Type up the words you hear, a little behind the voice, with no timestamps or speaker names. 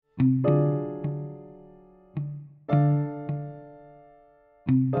What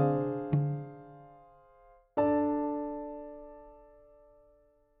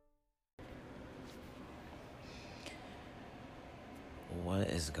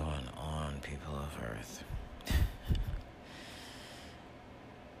is going on, people of Earth?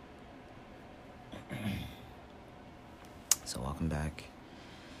 So welcome back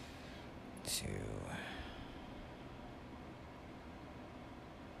to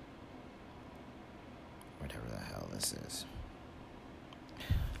whatever the hell this is.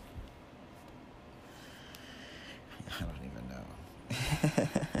 I don't even know.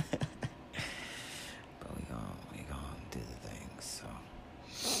 But we gon' do the thing. So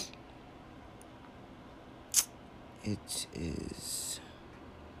it is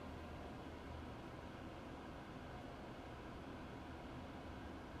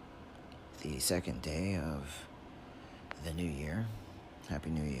the second day of the new year. Happy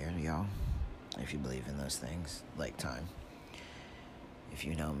New Year, y'all. If you believe in those things, like time. If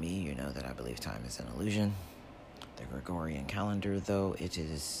you know me, you know that I believe time is an illusion. The Gregorian calendar, though it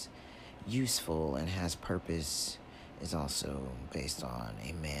is useful and has purpose, is also based on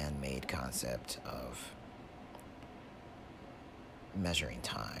a man-made concept of measuring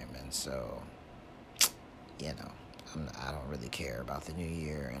time. And so, I don't really care about the new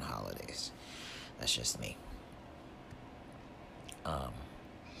year and holidays. That's just me.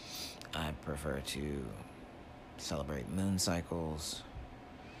 I prefer to celebrate moon cycles.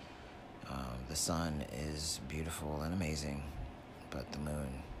 The sun is beautiful and amazing, but the moon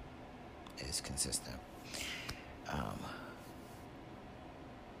is consistent.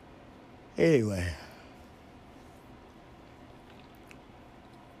 Anyway.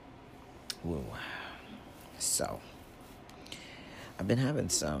 Woo. So, I've been having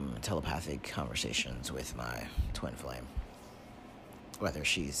some telepathic conversations with my twin flame, whether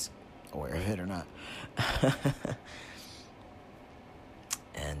she's aware of it or not.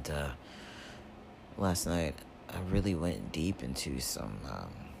 And last night, I really went deep into some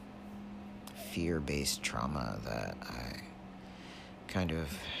fear-based trauma that I kind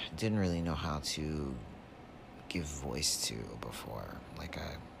of didn't really know how to give voice to before. Like,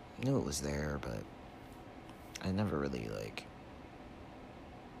 I knew it was there, but I never really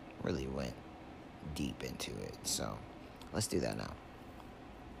went deep into it. So let's do that now,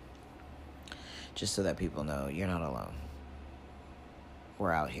 just so that people know you're not alone.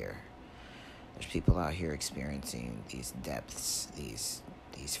 We're out here. There's people out here experiencing these depths, these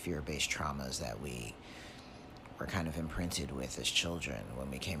fear-based traumas that we were kind of imprinted with as children when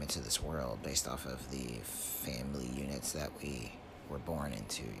we came into this world, based off of the family units that we were born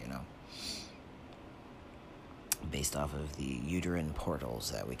into, based off of the uterine portals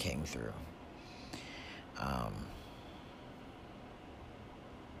that we came through.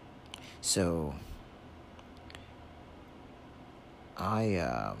 So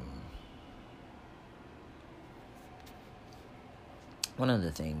one of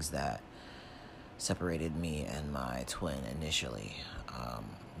the things that separated me and my twin initially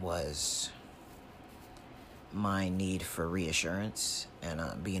was my need for reassurance and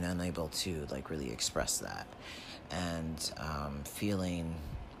being unable to really express that, and feeling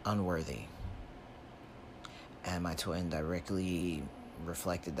unworthy. And my twin directly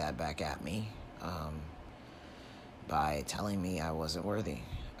reflected that back at me by telling me I wasn't worthy,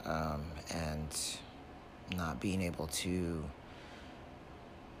 and not being able to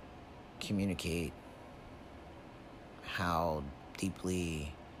communicate how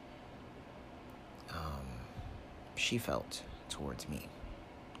deeply she felt towards me.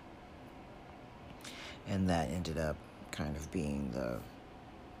 And that ended up kind of being the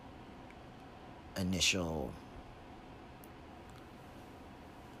initial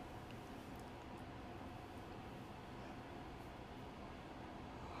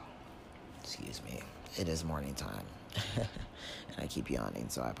excuse me, it is morning time. And I keep yawning,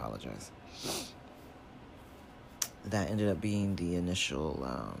 so I apologize. That ended up being the initial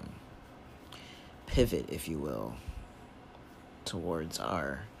pivot, if you will, towards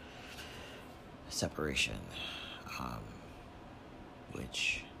our separation,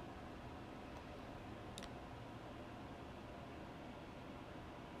 which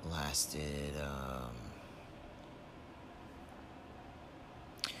lasted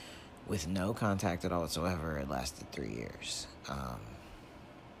with no contact at all whatsoever. It lasted 3 years.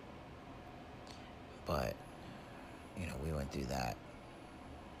 But we went through that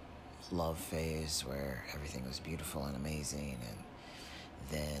love phase where everything was beautiful and amazing, and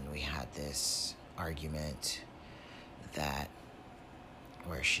then we had this argument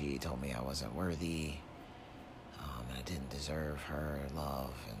where she told me I wasn't worthy, and I didn't deserve her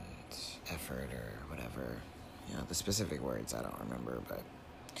love, and whatever. The specific words I don't remember, but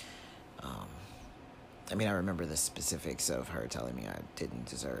I remember the specifics of her telling me I didn't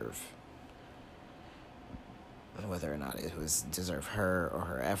deserve, whether or not it was deserve her or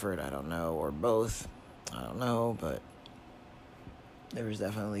her effort, I don't know, or both, I don't know, but there was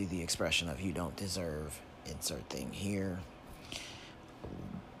definitely the expression of you don't deserve insert thing here.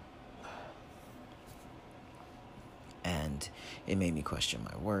 And it made me question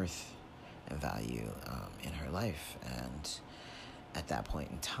my worth and value in her life. And at that point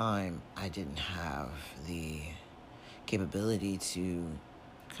in time, I didn't have the capability to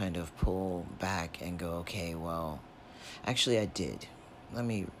kind of pull back and go, okay, well, actually I did. Let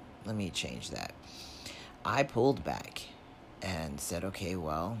me change that. I pulled back and said, okay,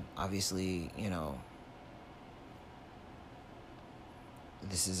 well, obviously,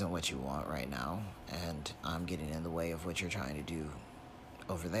 this isn't what you want right now, and I'm getting in the way of what you're trying to do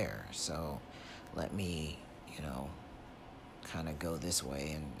over there. So let me, kind of go this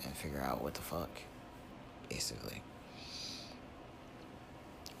way and figure out what the fuck, basically.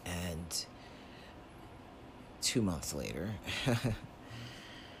 And 2 months later,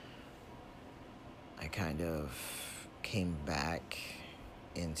 I kind of came back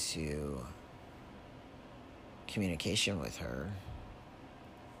into communication with her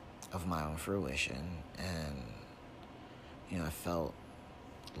of my own fruition, and I felt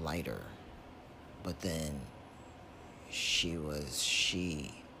lighter. But then she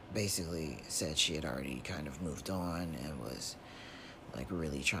basically said she had already kind of moved on and was like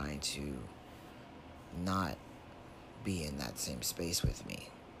really trying to not be in that same space with me.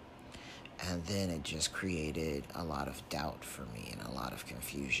 And then it just created a lot of doubt for me and a lot of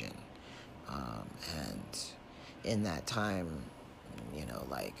confusion. And in that time,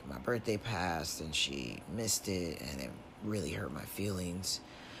 like my birthday passed and she missed it, and it really hurt my feelings.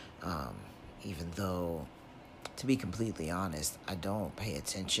 Even though, to be completely honest, I don't pay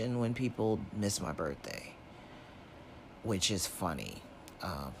attention when people miss my birthday, which is funny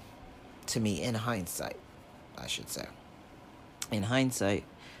to me in hindsight, I should say. In hindsight,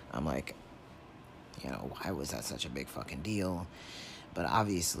 I'm like, why was that such a big fucking deal? But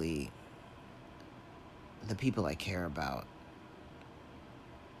obviously, the people I care about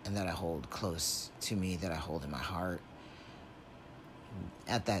and that I hold close to me, that I hold in my heart,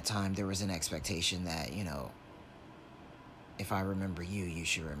 at that time, there was an expectation that, if I remember you, you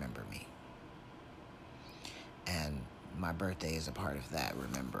should remember me. And my birthday is a part of that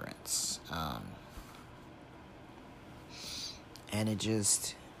remembrance. And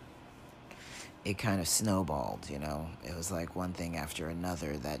it kind of snowballed, It was like one thing after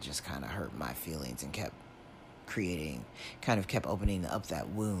another that just kind of hurt my feelings and kept opening up that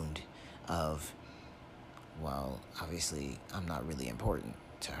wound of, well, obviously I'm not really important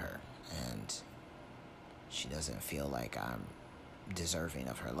to her, and she doesn't feel like I'm deserving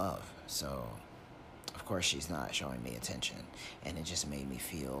of her love. So, of course, she's not showing me attention. And it just made me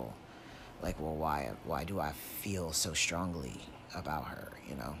feel like, well, why do I feel so strongly about her,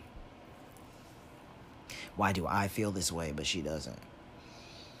 Why do I feel this way, but she doesn't?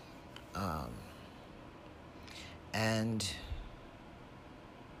 And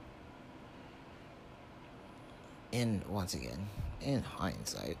once again, in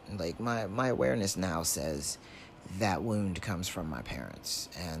hindsight, like my awareness now says that wound comes from my parents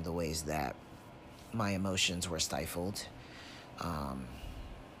and the ways that my emotions were stifled, and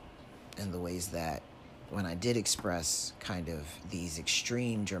the ways that when I did express kind of these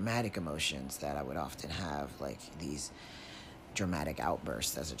extreme dramatic emotions that I would often have, like these dramatic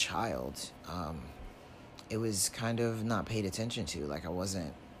outbursts as a child, it was kind of not paid attention to. Like I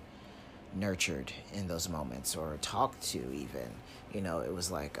wasn't nurtured in those moments or talked to even. It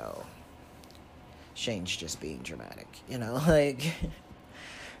was like, oh, Shane's just being dramatic, like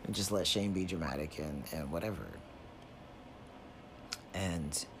just let Shane be dramatic and whatever.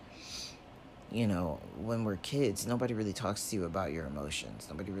 And when we're kids, nobody really talks to you about your emotions.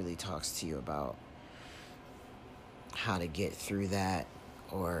 Nobody really talks to you about how to get through that,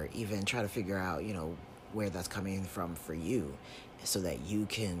 or even try to figure out, where that's coming from for you, so that you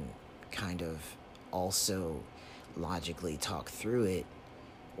can kind of also logically talk through it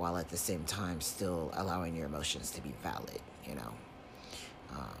while at the same time still allowing your emotions to be valid,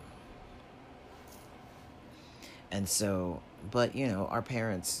 And so, but,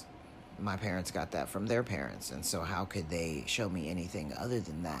 my parents got that from their parents, and so how could they show me anything other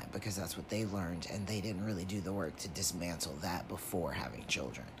than that? Because that's what they learned, and they didn't really do the work to dismantle that before having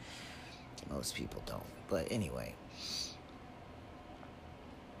children. Most people don't. But anyway,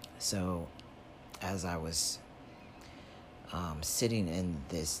 so as I was sitting in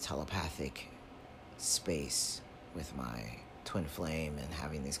this telepathic space with my twin flame and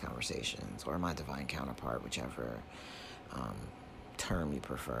having these conversations, or my divine counterpart, whichever term you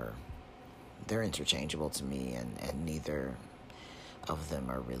prefer. They're interchangeable to me, and neither of them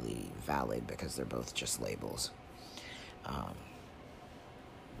are really valid because they're both just labels.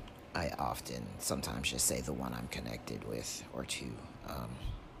 I often sometimes just say the one I'm connected with or two.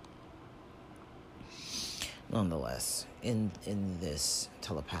 Nonetheless, in this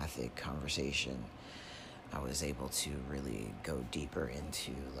telepathic conversation, I was able to really go deeper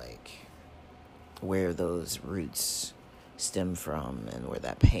into like where those roots stem from and where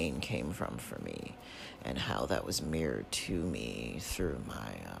that pain came from for me, and how that was mirrored to me through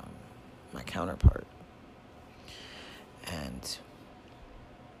my counterpart, and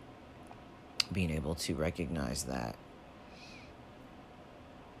being able to recognize that,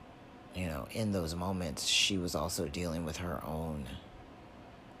 you know, in those moments she was also dealing with her own,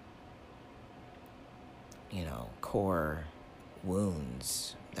 you know, core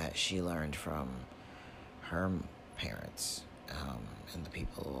wounds that she learned from her parents, and the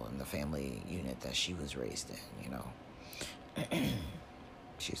people in the family unit that she was raised in, you know.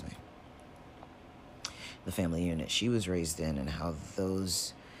 Excuse me. The family unit she was raised in, and how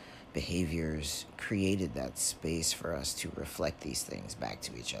those behaviors created that space for us to reflect these things back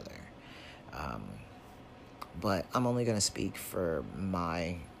to each other. But I'm only going to speak for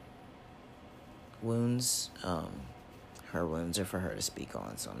my wounds. Her wounds are for her to speak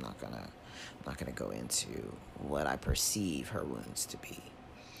on, so I'm not gonna go into what I perceive her wounds to be.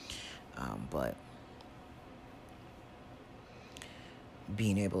 But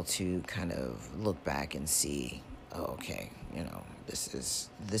being able to kind of look back and see, oh, okay, you know, this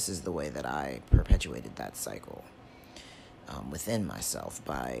is the way that I perpetuated that cycle within myself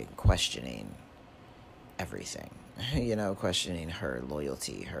by questioning everything. You know, questioning her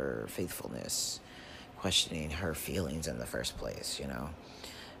loyalty, her faithfulness, questioning her feelings in the first place, you know.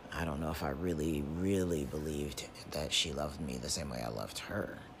 I don't know if I really, really believed that she loved me the same way I loved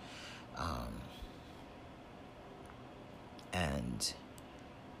her. And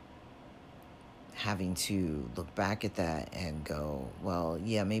having to look back at that and go, well,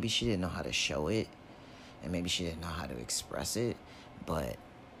 yeah, maybe she didn't know how to show it, and maybe she didn't know how to express it, but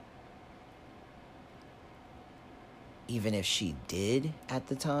even if she did at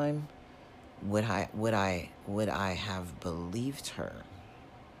the time, would I have believed her?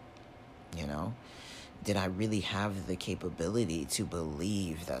 You know, did I really have the capability to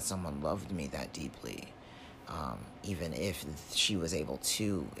believe that someone loved me that deeply, even if she was able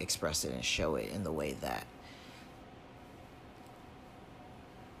to express it and show it in the way that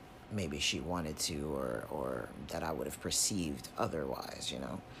maybe she wanted to, or that I would have perceived otherwise, you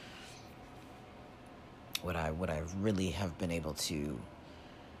know? Would I really have been able to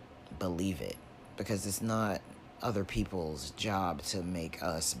believe it? Because it's not other people's job to make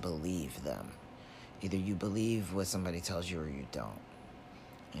us believe them. Either you believe what somebody tells you or you don't,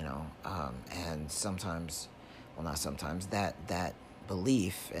 you know. And sometimes, well, not sometimes, that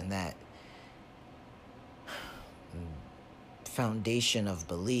belief and that foundation of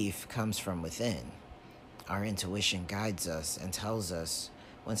belief comes from within. Our intuition guides us and tells us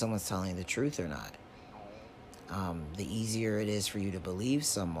when someone's telling the truth or not. The easier it is for you to believe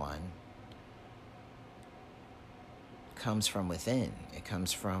someone comes from within. It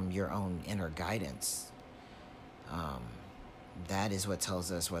comes from your own inner guidance. That is what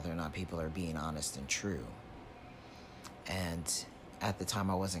tells us whether or not people are being honest and true. And at the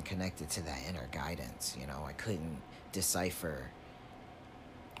time, I wasn't connected to that inner guidance. You know, I couldn't decipher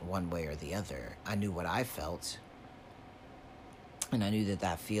one way or the other. I knew what I felt, and I knew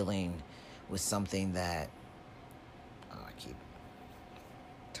that feeling was something that I keep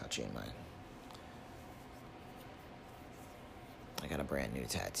touching I got a brand new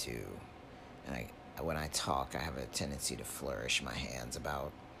tattoo, and when I talk, I have a tendency to flourish my hands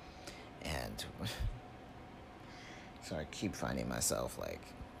about, and so I keep finding myself like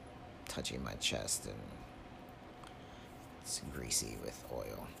touching my chest, and it's greasy with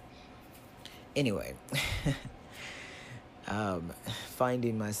oil. Anyway,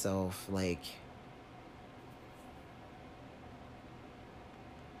 finding myself like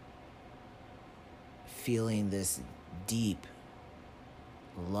feeling this deep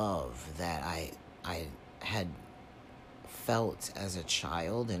love that I had felt as a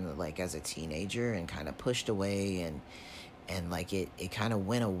child and like as a teenager, and kind of pushed away, and like it kind of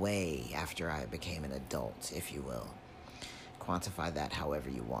went away after I became an adult, if you will. Quantify that however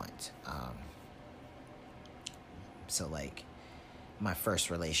you want. So like my first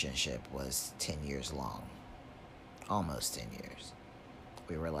relationship was 10 years long, almost 10 years.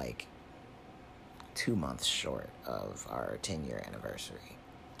 We were like 2 months short of our 10-year anniversary.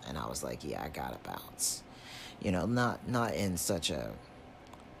 And I was like, yeah, I gotta bounce. Not in such a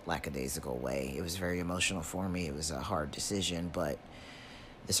lackadaisical way. It was very emotional for me. It was a hard decision, but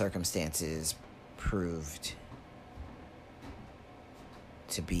the circumstances proved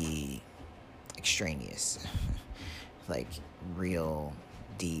to be extraneous, like real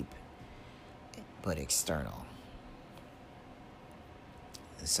deep, but external.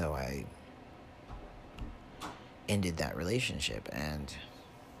 So I ended that relationship, and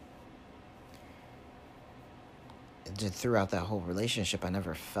throughout that whole relationship, I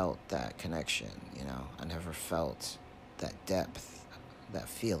never felt that connection. I never felt that depth, that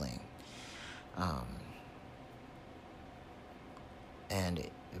feeling. And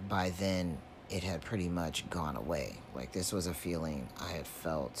by then, it had pretty much gone away. Like, this was a feeling I had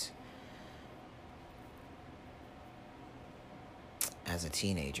felt as a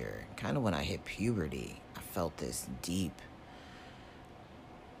teenager. Kind of when I hit puberty, I felt this deep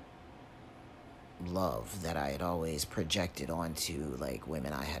love that I had always projected onto, like,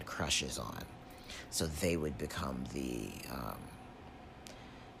 women I had crushes on. So they would become the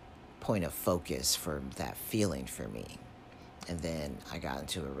point of focus for that feeling for me. And then I got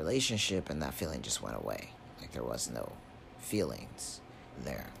into a relationship, and that feeling just went away. Like, there was no feelings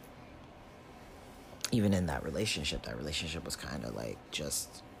there. Even in that relationship was kind of like it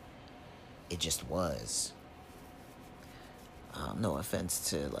just was. No offense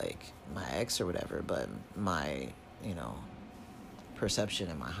to, like, my ex or whatever, but my, perception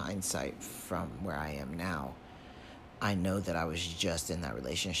and my hindsight from where I am now, I know that I was just in that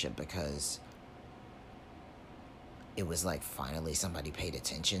relationship because it was like finally somebody paid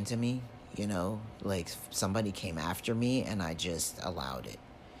attention to me, like somebody came after me, and I just allowed it.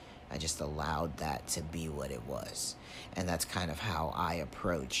 I just allowed that to be what it was. And that's kind of how I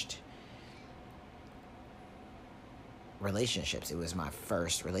approached relationships. It was my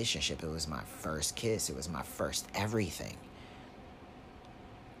first relationship. It was my first kiss. It was my first everything.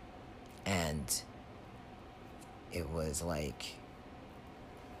 And it was like,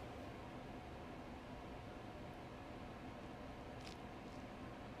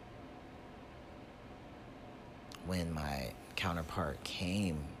 when my counterpart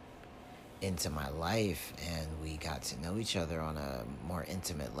came into my life and we got to know each other on a more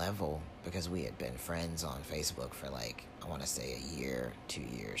intimate level, because we had been friends on Facebook for, like, I want to say a year, 2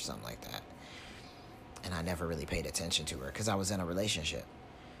 years, something like that. And I never really paid attention to her because I was in a relationship.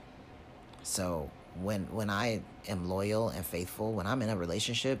 So when I am loyal and faithful, when I'm in a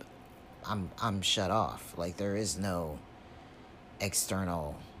relationship, I'm shut off. Like, there is no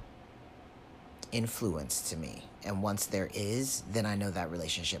external influence to me. And once there is, then I know that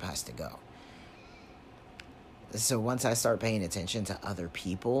relationship has to go. So once I start paying attention to other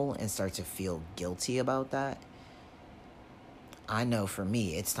people and start to feel guilty about that, I know for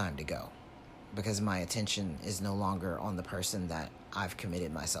me it's time to go, because my attention is no longer on the person that I've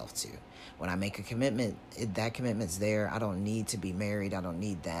committed myself to. When I make a commitment, that commitment's there. I don't need to be married. I don't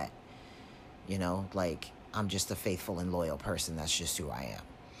need that. Like, I'm just a faithful and loyal person. That's just who I am.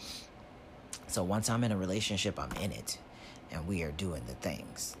 So once I'm in a relationship, I'm in it, and we are doing the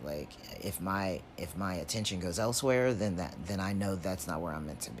things. Like, if my attention goes elsewhere, then I know that's not where I'm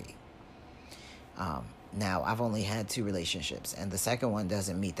meant to be. Now, I've only had 2 relationships, and the second one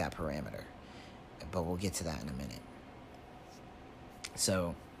doesn't meet that parameter, but we'll get to that in a minute.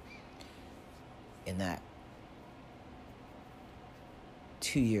 So, in that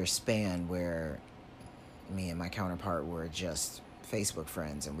 2-year span where me and my counterpart were just Facebook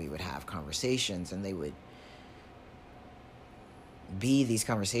friends, and we would have conversations, and they would be these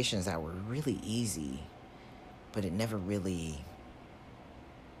conversations that were really easy, but it never really,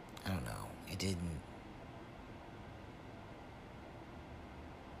 I don't know, it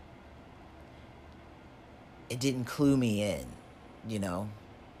didn't clue me in,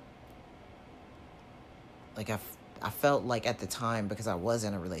 Like, I felt like at the time, because I was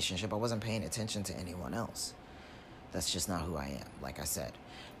in a relationship, I wasn't paying attention to anyone else. That's just not who I am, like I said.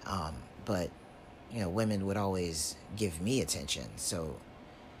 But, women would always give me attention, so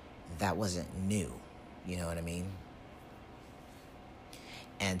that wasn't new, you know what I mean?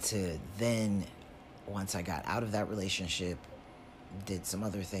 And to then, once I got out of that relationship, did some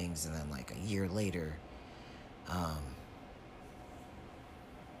other things, and then, like, a year later,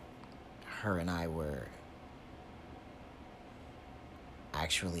 her and I were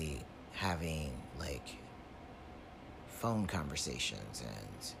actually having, like, phone conversations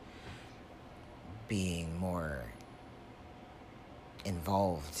and being more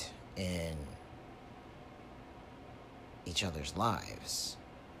involved in each other's lives,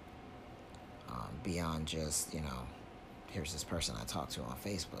 beyond just, here's this person I talked to on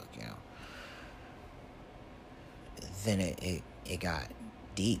Facebook, then it got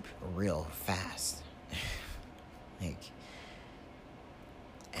deep real fast.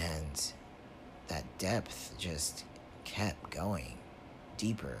 And that depth just kept going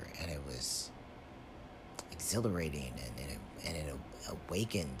deeper, and it was exhilarating, and it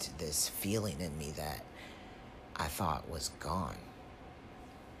awakened this feeling in me that I thought was gone.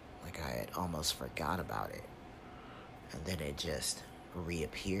 Like I had almost forgot about it. And then it just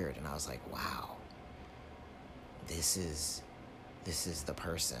reappeared, and I was like, wow, this is the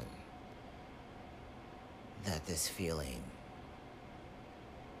person that this feeling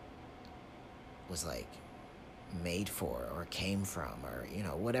was like made for, or came from, or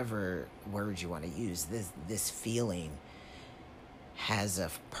whatever words you want to use. This feeling has a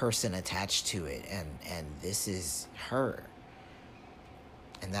person attached to it, and this is her.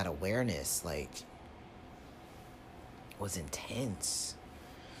 And that awareness was intense.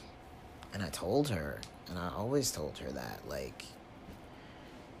 And I told her, and I always told her that,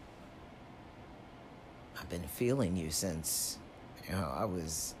 I've been feeling you since I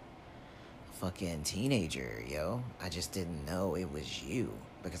was a fucking teenager, yo. I just didn't know it was you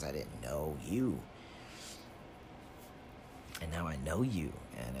because I didn't know you. And now I know you,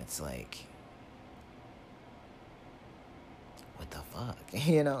 and it's like, what the fuck?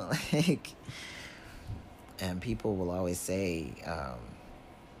 And people will always say,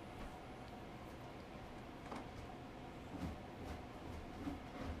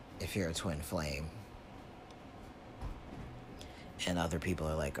 if you're a twin flame, and other people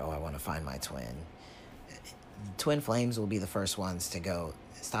are like, oh, I want to find my twin. Twin flames will be the first ones to go,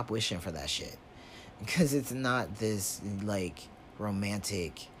 stop wishing for that shit. Because it's not this,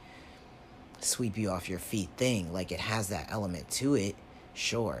 romantic, sweep you off your feet thing. It has that element to it,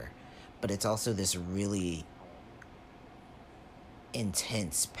 sure. But it's also this really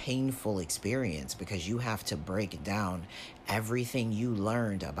intense, painful experience, because you have to break down everything you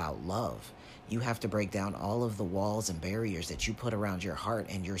learned about love. You have to break down all of the walls and barriers that you put around your heart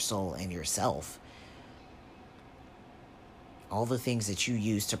and your soul and yourself. All the things that you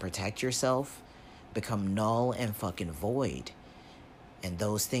use to protect yourself become null and fucking void. And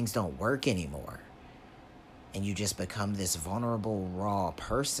those things don't work anymore. And you just become this vulnerable, raw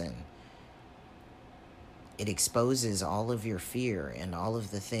person. It exposes all of your fear and all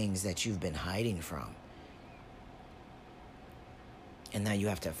of the things that you've been hiding from. And now you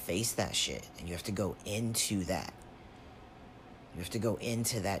have to face that shit. And you have to go into that. You have to go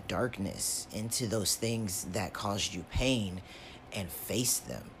into that darkness, into those things that caused you pain, and face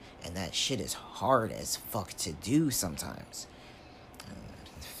them. And that shit is hard as fuck to do sometimes.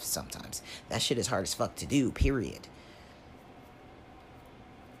 Sometimes. That shit is hard as fuck to do, period.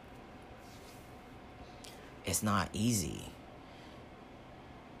 It's not easy.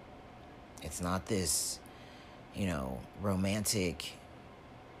 It's not this, romantic,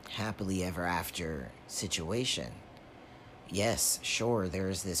 happily ever after situation. Yes, sure,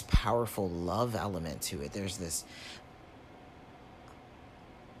 there's this powerful love element to it. There's this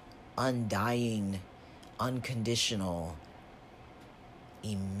undying, unconditional,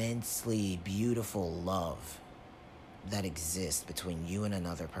 immensely beautiful love that exists between you and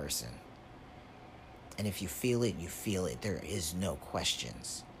another person. And if you feel it, you feel it. There is no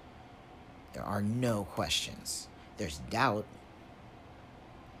questions. There are no questions. There's doubt.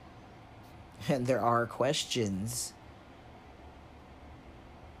 And there are questions.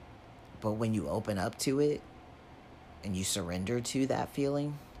 But when you open up to it and you surrender to that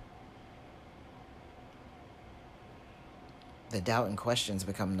feeling, the doubt and questions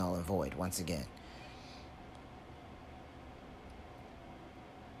become null and void once again.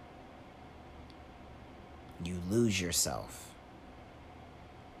 You lose yourself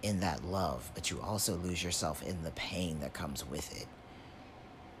in that love, but you also lose yourself in the pain that comes with it.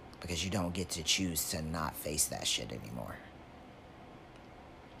 Because you don't get to choose to not face that shit anymore.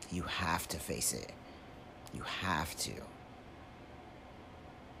 You have to face it. You have to.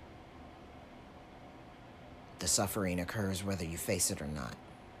 The suffering occurs whether you face it or not.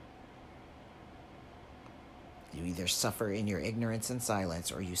 You either suffer in your ignorance and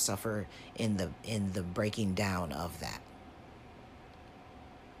silence, or you suffer in the breaking down of that.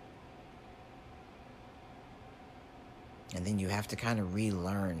 And then you have to kind of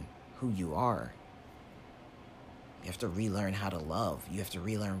relearn who you are. You have to relearn how to love. You have to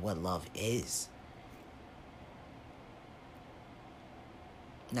relearn what love is.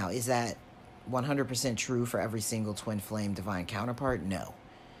 Now, is that 100% true for every single twin flame divine counterpart? No.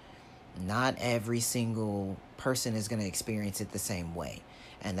 Not every single person is going to experience it the same way.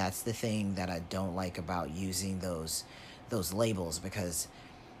 And that's the thing that I don't like about using those labels, because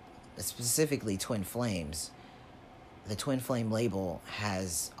specifically twin flames, the twin flame label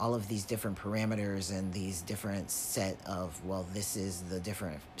has all of these different parameters and these different set of, well, this is the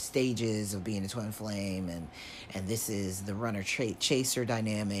different stages of being a twin flame, and this is the runner chaser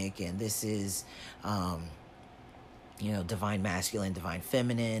dynamic, and this is divine masculine, divine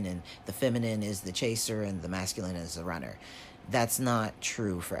feminine, and the feminine is the chaser and the masculine is the runner. That's not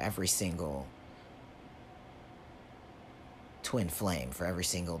true for every single twin flame, for every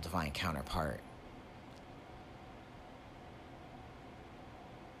single divine counterpart.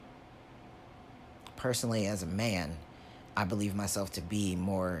 Personally, as a man, I believe myself to be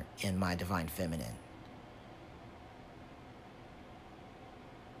more in my divine feminine.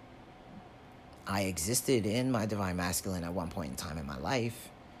 I existed in my divine masculine at one point in time in my life,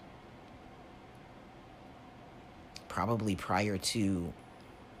 probably prior to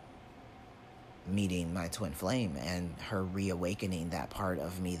meeting my twin flame and her reawakening that part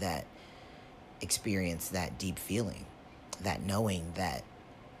of me that experienced that deep feeling, that knowing that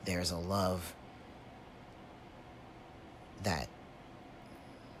there's a love that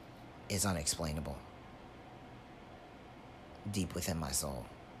is unexplainable deep within my soul.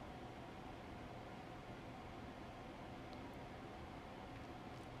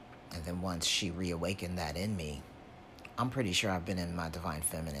 And then once she reawakened that in me, I'm pretty sure I've been in my divine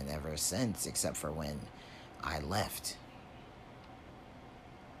feminine ever since, except for when I left.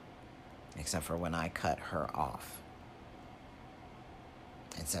 Except for when I cut her off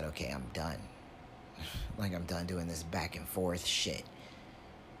and said, okay, I'm done. Like, I'm done doing this back and forth shit.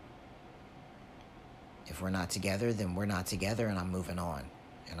 If we're not together, then we're not together, and I'm moving on.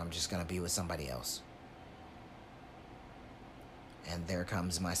 And I'm just going to be with somebody else. And there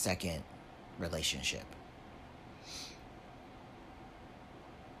comes my second relationship.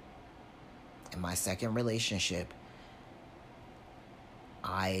 In my second relationship,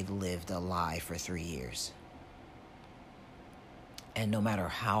 I lived a lie for 3 years. And no matter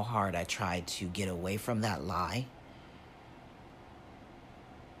how hard I tried to get away from that lie,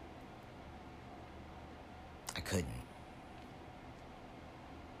 I couldn't.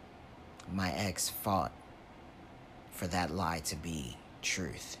 My ex fought for that lie to be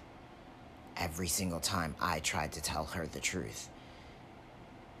truth. Every single time I tried to tell her the truth,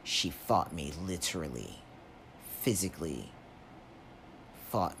 she fought me, literally, physically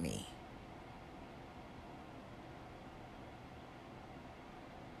fought me.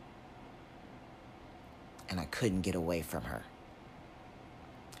 And I couldn't get away from her.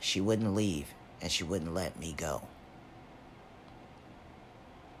 She wouldn't leave, and she wouldn't let me go.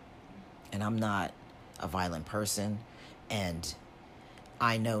 And I'm not a violent person, and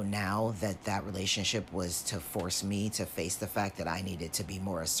I know now that that relationship was to force me to face the fact that I needed to be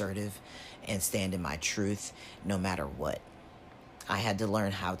more assertive and stand in my truth no matter what. I had to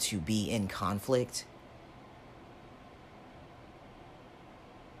learn how to be in conflict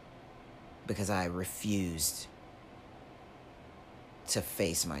because I refused to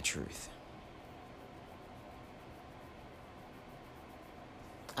face my truth.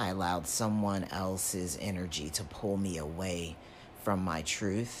 I allowed someone else's energy to pull me away from my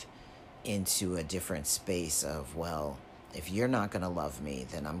truth into a different space of, well, if you're not going to love me,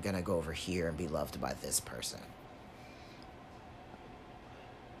 then I'm going to go over here and be loved by this person.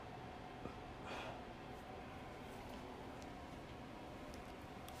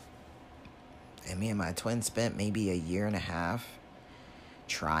 And me and my twin spent maybe 1.5 years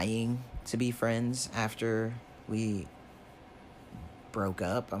trying to be friends after we broke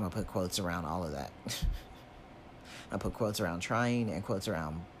up. I'm going to put quotes around all of that. I put quotes around trying and quotes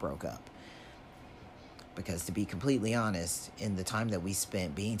around broke up. Because to be completely honest, in the time that we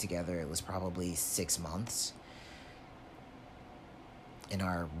spent being together, it was probably 6 months in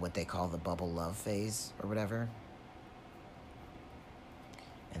our, what they call the bubble love phase or whatever.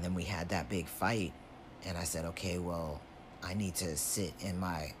 And then we had that big fight, and I said, okay, well, I need to sit and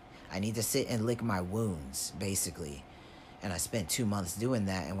lick my wounds, basically. And I spent 2 months doing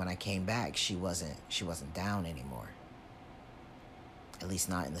that, and when I came back, she wasn't down anymore. At least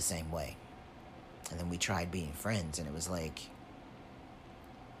not in the same way. And then we tried being friends, and it was like,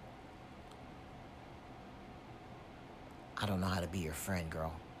 I don't know how to be your friend,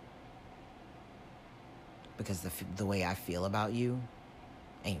 girl. Because the way I feel about you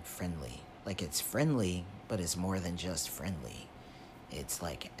ain't friendly. Like, it's friendly, but it's more than just friendly. It's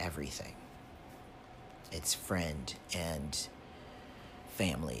like everything. It's friend and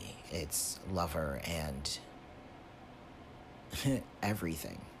family. It's lover and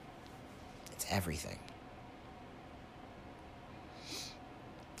everything. It's everything.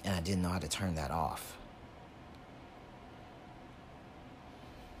 I didn't know how to turn that off.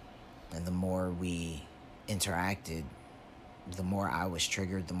 And the more we interacted, the more I was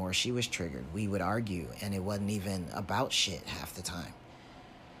triggered, the more she was triggered. We would argue, and it wasn't even about shit half the time.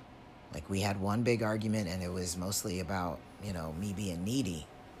 Like, we had one big argument, and it was mostly about, me being needy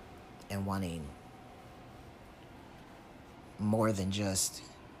and wanting more than just,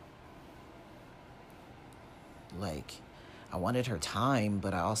 like, I wanted her time,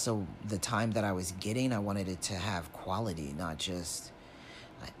 but I also, the time that I was getting, I wanted it to have quality, not just,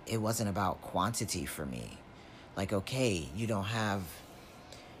 it wasn't about quantity for me. Like, okay, you don't have,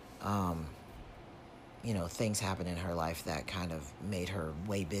 things happen in her life that kind of made her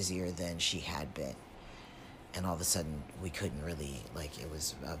way busier than she had been. And all of a sudden, we couldn't really, it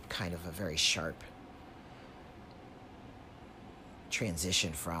was kind of a very sharp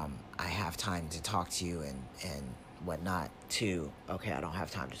transition from, I have time to talk to you and whatnot, to, okay, I don't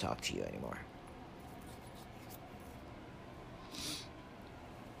have time to talk to you anymore.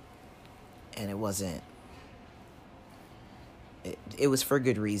 And it wasn't, it was for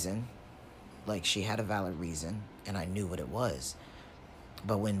good reason. Like, she had a valid reason, and I knew what it was.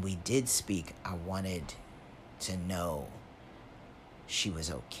 But when we did speak, I wanted to know she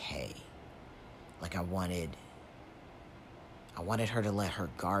was okay. Like, I wanted her to let her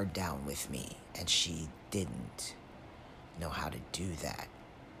guard down with me, and she didn't know how to do that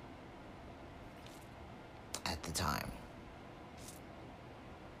at the time.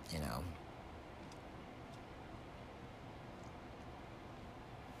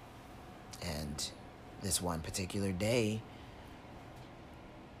 And this one particular day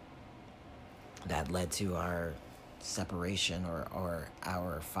that led to our separation, or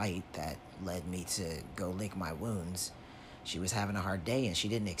our fight that led me to go lick my wounds, she was having a hard day, and she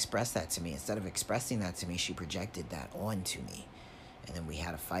didn't express that to me. Instead of expressing that to me, she projected that onto me, and then we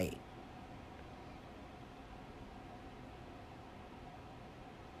had a fight.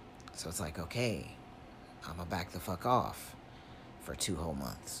 So it's like, okay, I'm gonna back the fuck off for 2 whole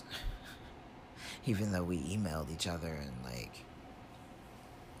months. Even though we emailed each other, and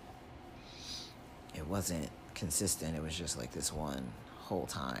it wasn't consistent. It was just like this one whole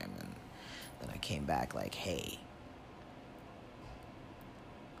time. And then I came back like, hey,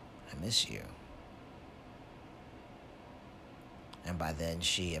 I miss you. And by then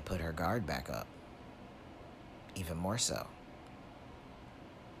she had put her guard back up, even more so,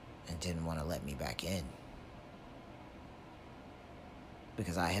 and didn't want to let me back in,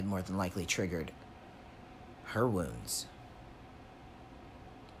 because I had more than likely triggered her wounds.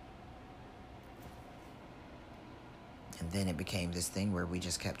 And then it became this thing where we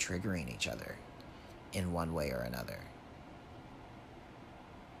just kept triggering each other in one way or another.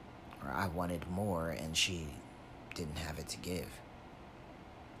 Or I wanted more, and she didn't have it to give.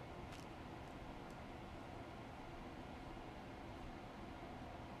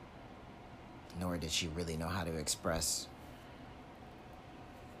 Nor did she really know how to express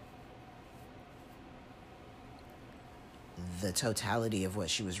the totality of what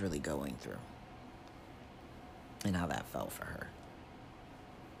she was really going through and how that felt for her.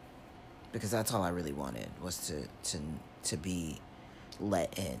 Because that's all I really wanted, was to be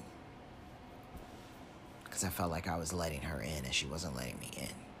let in. Because I felt like I was letting her in, and she wasn't letting me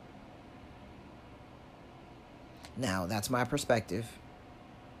in. Now, that's my perspective.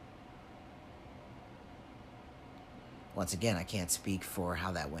 Once again, I can't speak for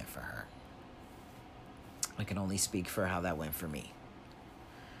how that went for her. I can only speak for how that went for me.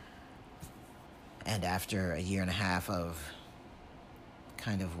 And after 1.5 years of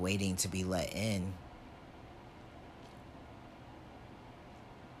kind of waiting to be let in,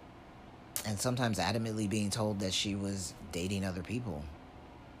 and sometimes adamantly being told that she was dating other people.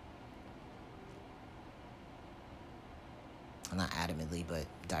 Not adamantly, but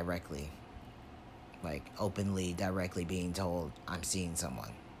directly. Like, openly, directly being told, I'm seeing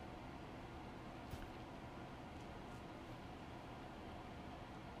someone.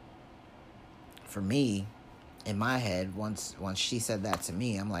 For me, in my head, once she said that to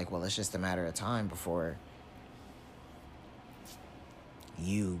me, I'm like, well, it's just a matter of time before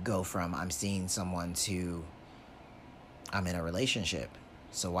you go from I'm seeing someone to I'm in a relationship.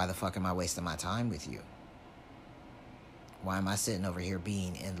 So why the fuck am I wasting my time with you? Why am I sitting over here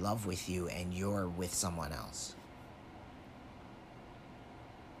being in love with you and you're with someone else?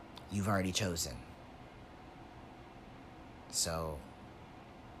 You've already chosen. So,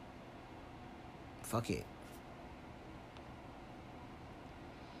 fuck it.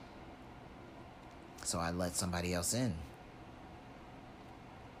 So I let somebody else in.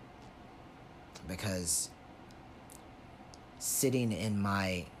 Because sitting in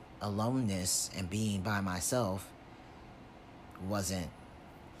my aloneness and being by myself was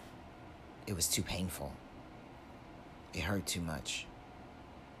too painful. It hurt too much.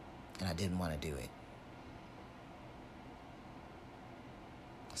 And I didn't want to do it.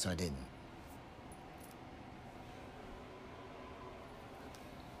 So I didn't.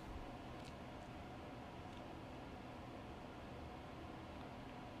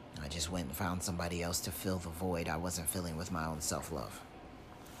 I just went and found somebody else to fill the void I wasn't filling with my own self-love.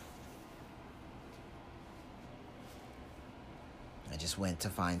 I just went to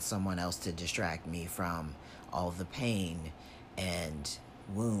find someone else to distract me from all the pain and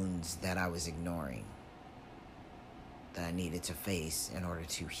wounds that I was ignoring, that I needed to face in order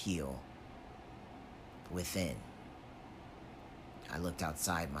to heal within. I looked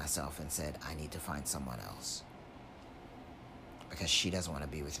outside myself and said, I need to find someone else. Because she doesn't want to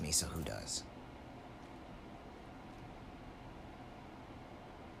be with me, so who does?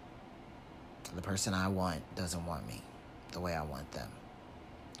 The person I want doesn't want me the way I want them.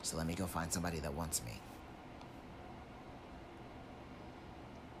 So let me go find somebody that wants me.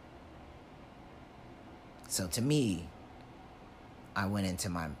 So to me, I went into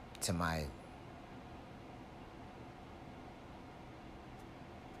my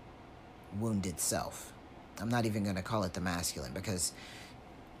wounded self. I'm not even going to call it the masculine, because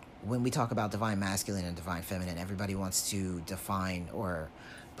when we talk about divine masculine and divine feminine, everybody wants to define or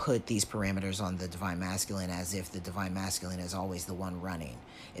put these parameters on the divine masculine as if the divine masculine is always the one running,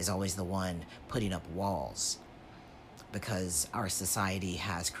 is always the one putting up walls, because our society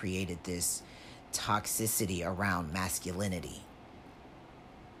has created this toxicity around masculinity.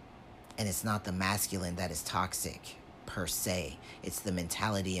 And it's not the masculine that is toxic per se. It's the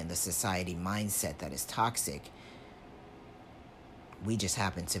mentality and the society mindset that is toxic. We just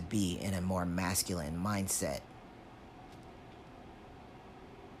happen to be in a more masculine mindset,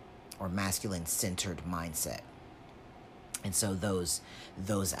 or masculine-centered mindset. And so those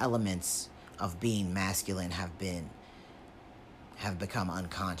elements of being masculine have become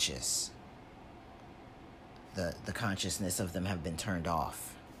unconscious. The consciousness of them have been turned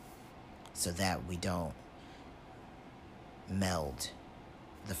off, so that we don't meld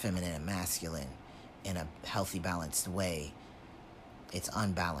the feminine and masculine in a healthy, balanced way. It's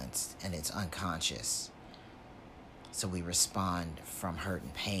unbalanced and it's unconscious. So we respond from hurt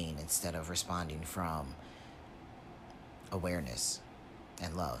and pain instead of responding from awareness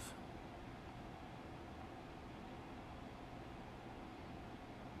and love.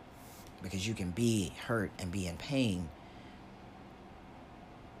 Because you can be hurt and be in pain,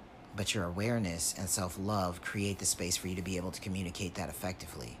 but your awareness and self-love create the space for you to be able to communicate that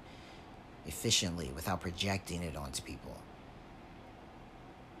effectively, efficiently, without projecting it onto people.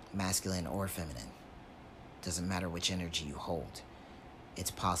 Masculine or feminine. Doesn't matter which energy you hold.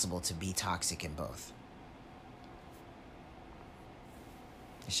 It's possible to be toxic in both.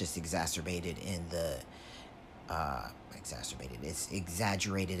 It's just exacerbated in the... It's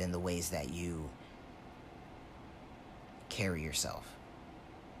exaggerated in the ways that you carry yourself.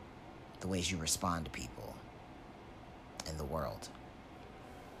 The ways you respond to people in the world.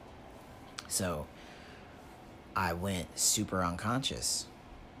 So I went super unconscious.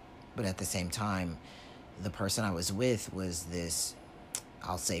 But at the same time, the person I was with was this,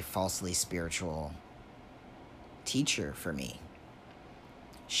 I'll say, falsely spiritual teacher for me.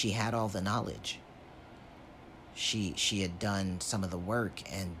 She had all the knowledge. She had done some of the work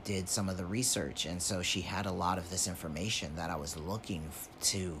and did some of the research. And so she had a lot of this information that I was looking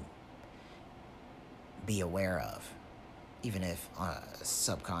to be aware of, even if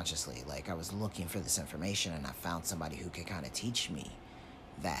subconsciously. Like, I was looking for this information, and I found somebody who could kind of teach me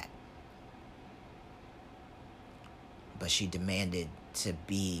that. But she demanded to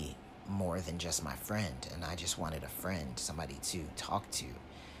be more than just my friend, and I just wanted a friend, somebody to talk to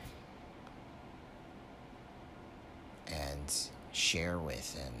and share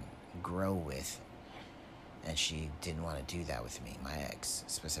with and grow with. And she didn't want to do that with me, my ex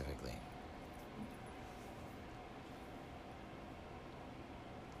specifically.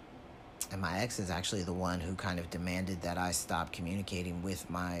 And my ex is actually the one who kind of demanded that I stop communicating with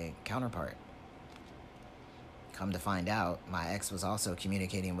my counterpart. Come to find out, my ex was also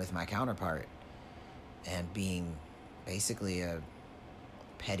communicating with my counterpart and being basically a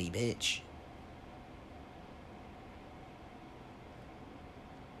petty bitch.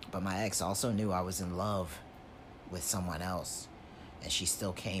 But my ex also knew I was in love with someone else, and she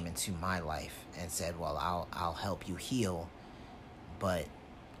still came into my life and said, well, I'll help you heal, but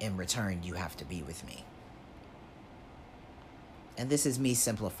in return, you have to be with me. And this is me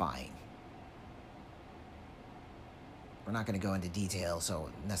simplifying. we're not going to go into detail so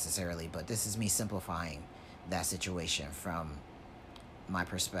necessarily, but this is me simplifying that situation from my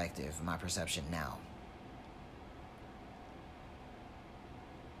perspective, my perception now.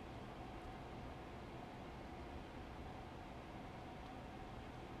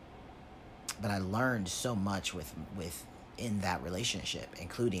 But I learned so much with in that relationship,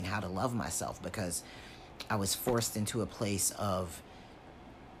 including how to love myself, because I was forced into a place of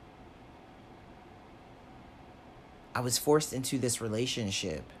I was forced into this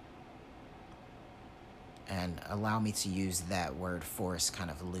relationship, and allow me to use that word force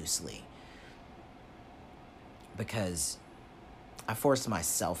kind of loosely, because I forced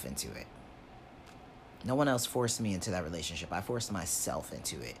myself into it. No one else forced me into that relationship. I forced myself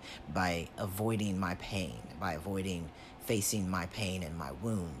into it by avoiding my pain, by avoiding facing my pain and my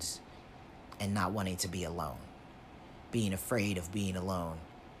wounds, and not wanting to be alone, being afraid of being alone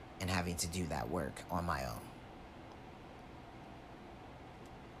and having to do that work on my own.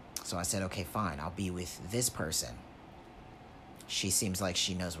 So I said, okay, fine, I'll be with this person. She seems like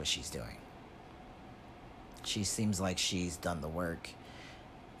she knows what she's doing. She seems like she's done the work.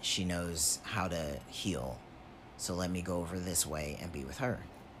 She knows how to heal. So let me go over this way and be with her.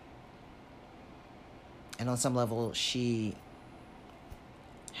 And on some level, she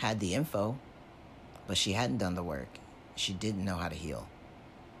had the info, but she hadn't done the work. She didn't know how to heal.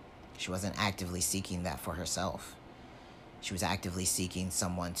 She wasn't actively seeking that for herself. She was actively seeking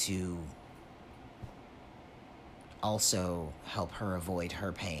someone to also help her avoid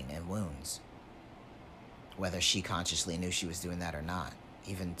her pain and wounds, whether she consciously knew she was doing that or not.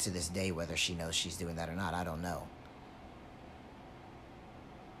 Even to this day, whether she knows she's doing that or not, I don't know.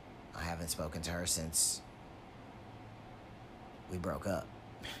 I haven't spoken to her since we broke up.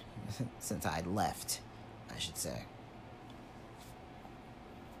 Since I left, I should say.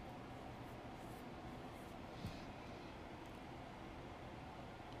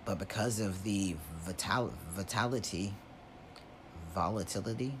 But because of the volatility,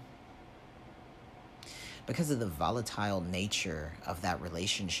 because of the volatile nature of that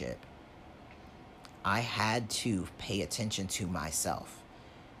relationship, I had to pay attention to myself,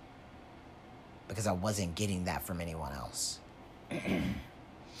 because I wasn't getting that from anyone else.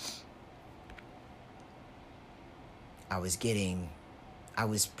 I was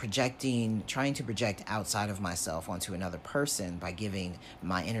trying to project outside of myself onto another person by giving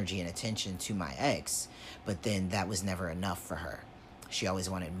my energy and attention to my ex, but then that was never enough for her. She always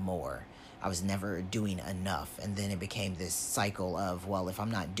wanted more. I was never doing enough. And then it became this cycle of, well, if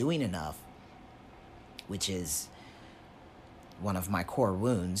I'm not doing enough, which is one of my core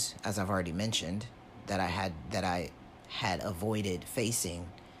wounds, as I've already mentioned, that I had avoided facing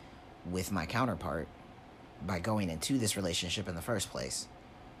with my counterpart by going into this relationship in the first place.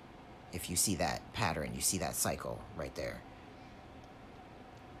 If you see that pattern, you see that cycle right there.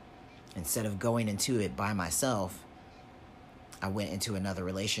 Instead of going into it by myself, I went into another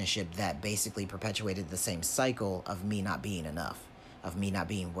relationship that basically perpetuated the same cycle of me not being enough, of me not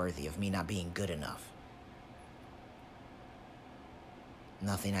being worthy, of me not being good enough.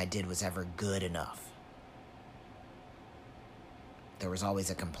 Nothing I did was ever good enough. There was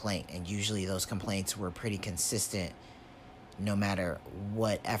always a complaint, and usually those complaints were pretty consistent no matter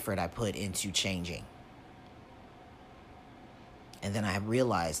what effort I put into changing. And then I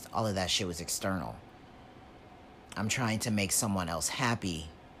realized all of that shit was external. I'm trying to make someone else happy,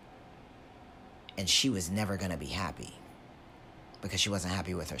 and she was never going to be happy because she wasn't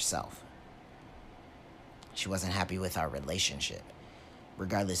happy with herself. She wasn't happy with our relationship,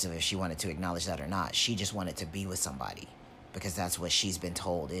 regardless of if she wanted to acknowledge that or not. She just wanted to be with somebody because that's what she's been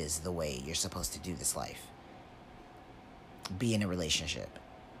told is the way you're supposed to do this life. Be in a relationship.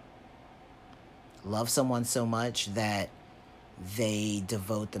 Love someone so much that they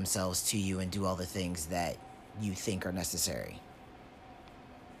devote themselves to you and do all the things that you think are necessary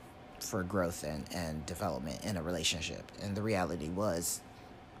for growth and development in a relationship. And the reality was,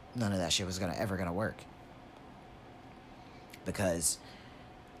 none of that shit was ever gonna work. Because,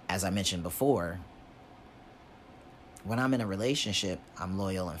 as I mentioned before, when I'm in a relationship, I'm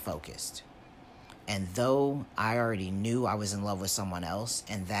loyal and focused. And though I already knew I was in love with someone else,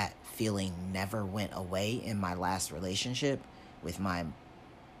 and that feeling never went away in my last relationship, in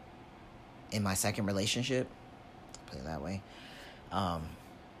my second relationship, put it that way, I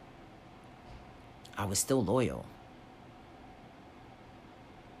was still loyal.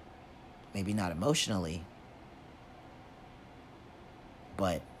 Maybe not emotionally,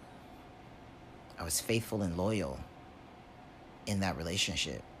 but I was faithful and loyal in that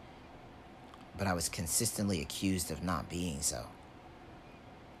relationship. But I was consistently accused of not being so.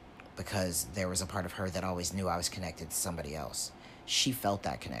 because there was a part of her that always knew I was connected to somebody else. She felt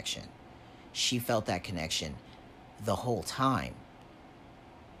that connection. She felt that connection the whole time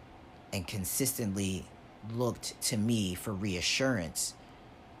and consistently looked to me for reassurance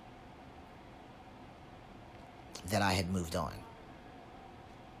that I had moved on.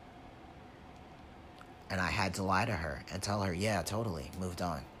 And I had to lie to her and tell her, yeah, totally, moved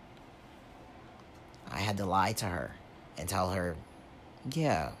on. I had to lie to her and tell her,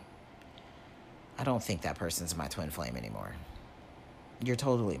 yeah, I don't think that person's my twin flame anymore. You're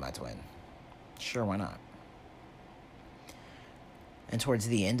totally my twin. Sure, why not? And towards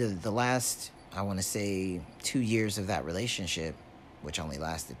the end of the last, I want to say 2 years of that relationship, which only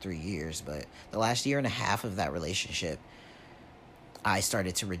lasted 3 years, but the last year and a half of that relationship, I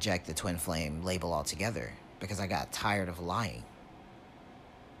started to reject the twin flame label altogether because I got tired of lying.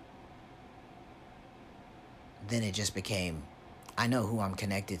 Then it just became, I know who I'm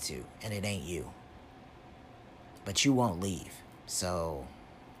connected to, and it ain't you. But you won't leave, so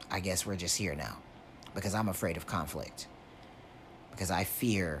I guess we're just here now because I'm afraid of conflict. Because I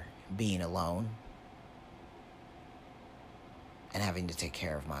fear being alone and having to take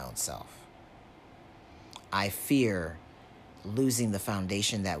care of my own self. I fear losing the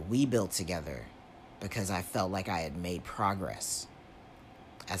foundation that we built together because I felt like I had made progress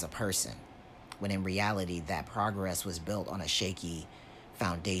as a person, when in reality that progress was built on a shaky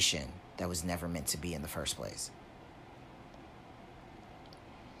foundation that was never meant to be in the first place.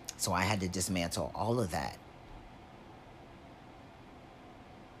 So I had to dismantle all of that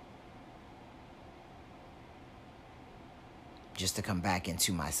just to come back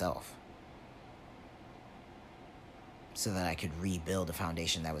into myself so that I could rebuild a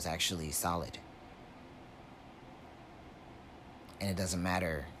foundation that was actually solid. And it doesn't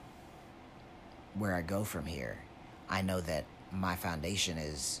matter where I go from here. I know that my foundation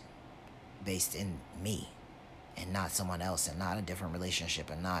is based in me and not someone else, and not a different relationship,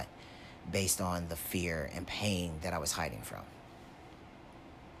 and not based on the fear and pain that I was hiding from.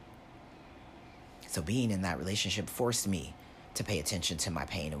 So being in that relationship forced me to pay attention to my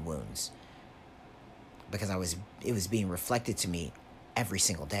pain and wounds, because it was being reflected to me every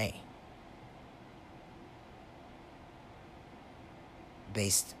single day,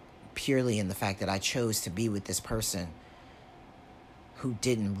 based purely in the fact that I chose to be with this person who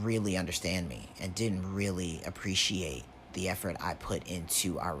didn't really understand me and didn't really appreciate the effort I put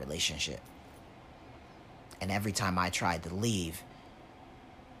into our relationship. And every time I tried to leave,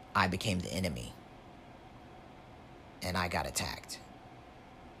 I became the enemy. And I got attacked.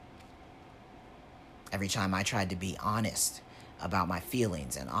 Every time I tried to be honest about my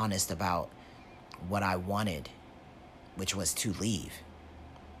feelings and honest about what I wanted, which was to leave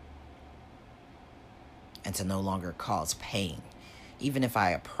and to no longer cause pain. Even if I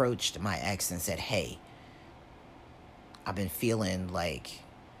approached my ex and said, hey, I've been feeling like,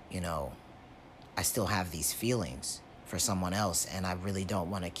 I still have these feelings for someone else, and I really don't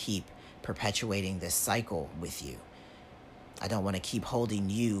want to keep perpetuating this cycle with you. I don't want to keep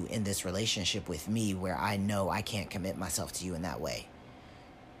holding you in this relationship with me where I know I can't commit myself to you in that way.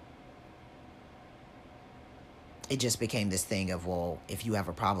 It just became this thing of, well, if you have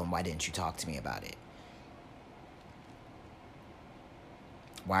a problem, why didn't you talk to me about it?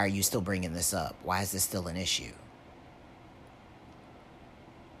 Why are you still bringing this up? Why is this still an issue?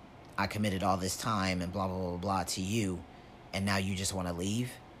 I committed all this time and blah, blah, blah, blah to you, and now you just want to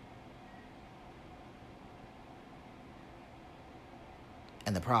leave?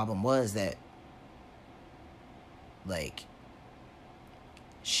 And the problem was that,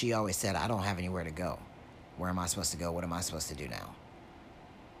 she always said, I don't have anywhere to go. Where am I supposed to go? What am I supposed to do now?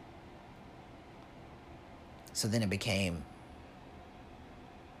 So then it became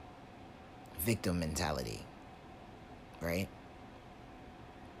victim mentality, right?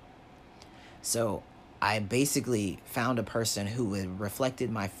 So I basically found a person who had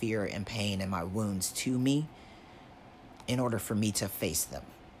reflected my fear and pain and my wounds to me in order for me to face them.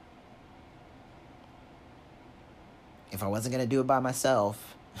 If I wasn't going to do it by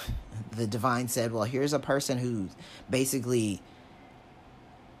myself, the divine said, well, here's a person who basically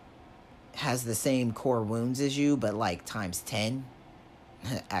has the same core wounds as you, but times 10.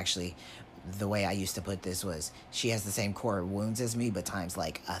 Actually, the way I used to put this was, she has the same core wounds as me, but times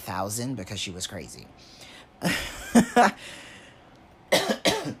 1,000, because she was crazy.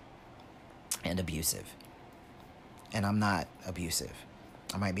 And abusive. And I'm not abusive.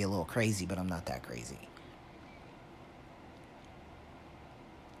 I might be a little crazy, but I'm not that crazy.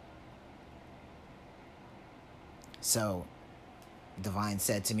 So divine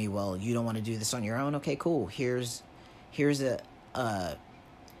said to me, well, you don't want to do this on your own? Okay, cool. Here's a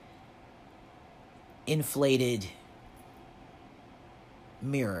inflated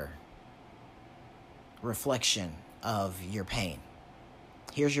mirror reflection of your pain.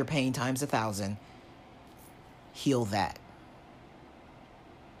 Here's your pain times 1,000. Heal that.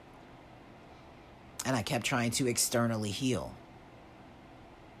 And I kept trying to externally heal.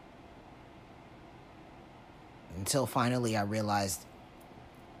 Until finally I realized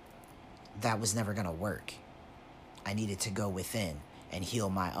that was never going to work. I needed to go within and heal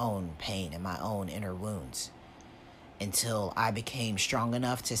my own pain and my own inner wounds until I became strong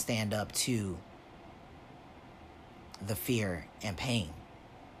enough to stand up to the fear and pain.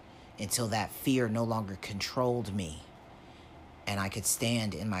 Until that fear no longer controlled me and I could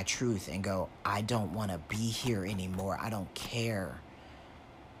stand in my truth and go, I don't want to be here anymore. I don't care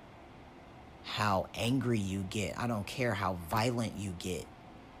how angry you get. I don't care how violent you get.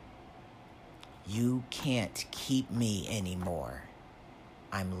 You can't keep me anymore.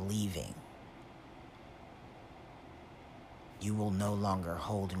 I'm leaving. You will no longer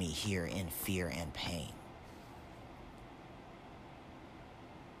hold me here in fear and pain.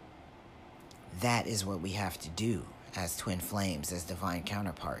 That is what we have to do as twin flames, as divine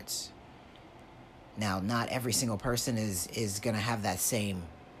counterparts. Now, not every single person is going to have that same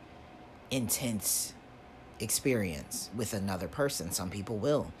intense experience with another person. Some people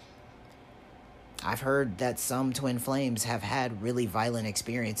will. I've heard that some twin flames have had really violent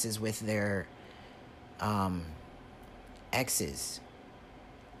experiences with their exes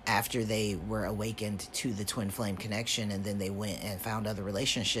after they were awakened to the twin flame connection, and then they went and found other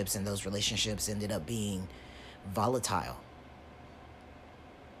relationships, and those relationships ended up being volatile.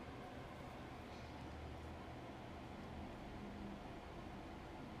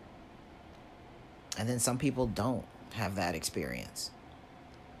 And then some people don't have that experience.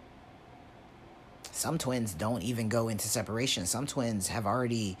 Some twins don't even go into separation. Some twins have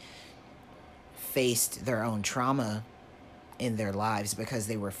already faced their own trauma in their lives because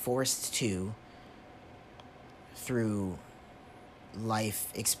they were forced to through life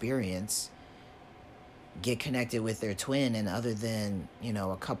experience get connected with their twin, and other than,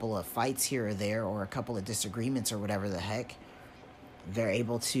 a couple of fights here or there or a couple of disagreements or whatever the heck, they're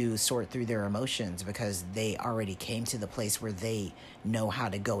able to sort through their emotions because they already came to the place where they know how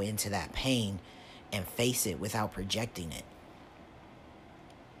to go into that pain and face it without projecting it.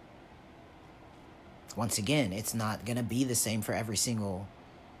 Once again, it's not going to be the same for every single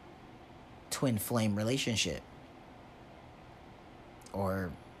twin flame relationship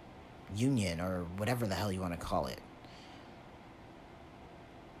or union or whatever the hell you want to call it.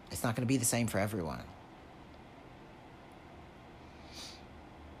 It's not going to be the same for everyone.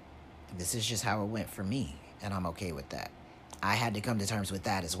 This is just how it went for me, and I'm okay with that. I had to come to terms with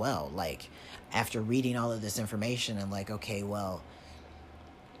that as well. Like, after reading all of this information, and okay, well,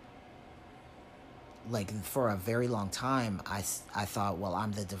 for a very long time, I thought, well,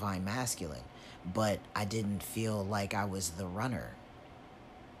 I'm the divine masculine, but I didn't feel like I was the runner.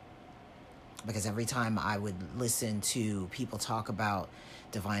 Because every time I would listen to people talk about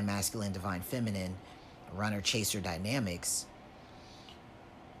divine masculine, divine feminine, runner-chaser dynamics,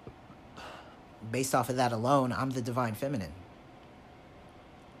 based off of that alone, I'm the divine feminine.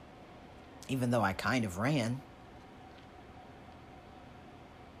 Even though I kind of ran.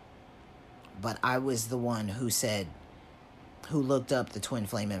 But I was the one who looked up the twin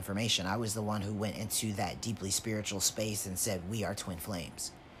flame information. I was the one who went into that deeply spiritual space and said, we are twin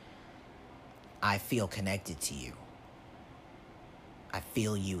flames. I feel connected to you. I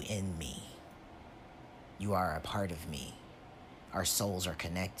feel you in me. You are a part of me. Our souls are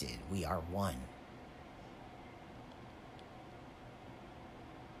connected. We are one.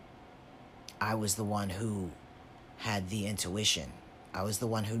 I was the one who had the intuition. I was the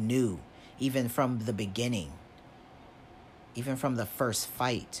one who knew, even from the beginning, even from the first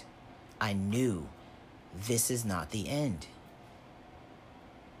fight, I knew this is not the end.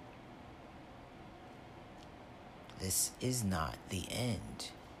 This is not the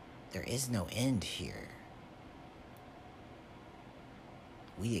end. There is no end here.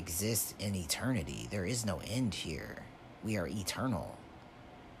 We exist in eternity. There is no end here. We are eternal.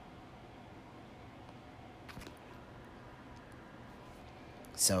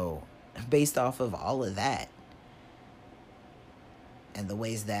 So, based off of all of that, and the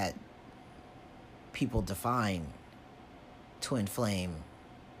ways that people define twin flame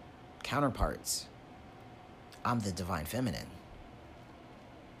counterparts, I'm the divine feminine.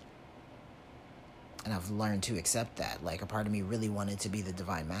 And I've learned to accept that. A part of me really wanted to be the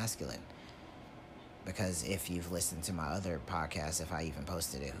divine masculine. Because if you've listened to my other podcast, if I even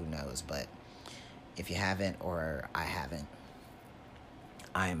posted it, who knows? But if you haven't, or I haven't,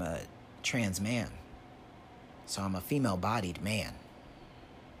 I'm a trans man. So I'm a female-bodied man.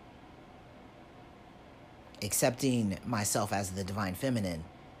 Accepting myself as the divine feminine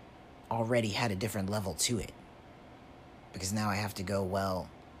already had a different level to it. Because now I have to go, well,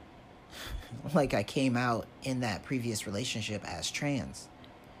 like I came out in that previous relationship as trans.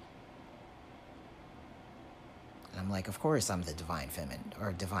 And I'm like, of course I'm the divine feminine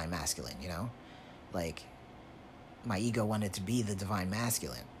or divine masculine, you know? Like, my ego wanted to be the divine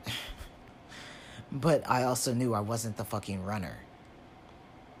masculine. But I also knew I wasn't the fucking runner.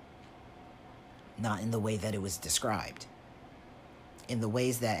 Not in the way that it was described. In the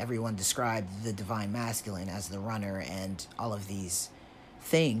ways that everyone described the divine masculine as the runner and all of these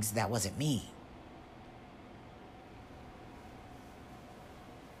things, that wasn't me.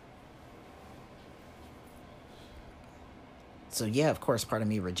 So yeah, of course, part of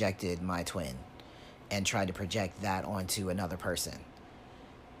me rejected my twin and tried to project that onto another person.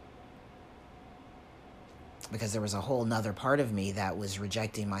 Because there was a whole nother part of me that was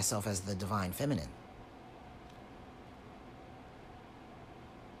rejecting myself as the divine feminine.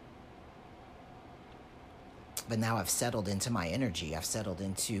 But now I've settled into my energy. I've settled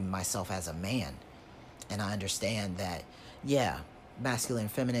into myself as a man. And I understand that, yeah, masculine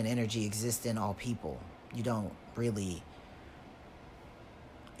and feminine energy exists in all people. You don't really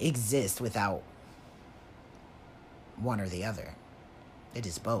exist without one or the other. It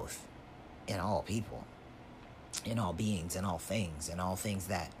is both in all people, in all beings, in all things, and all things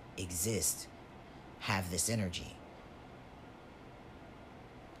that exist have this energy.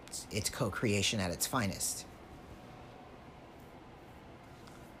 It's co-creation at its finest.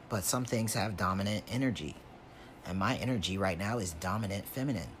 But some things have dominant energy. And my energy right now is dominant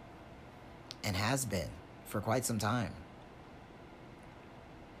feminine. And has been for quite some time.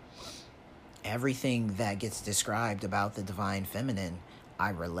 Everything that gets described about the divine feminine,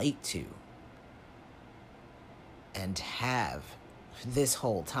 I relate to. And have this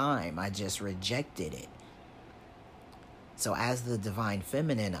whole time. I just rejected it. So as the divine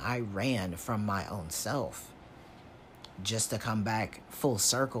feminine, I ran from my own self. Just to come back full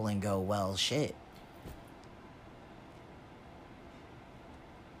circle and go, well, shit.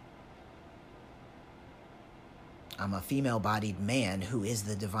 I'm a female-bodied man who is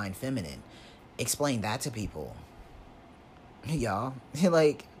the divine feminine. Explain that to people. Y'all.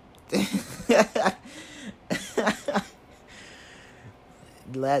 Like,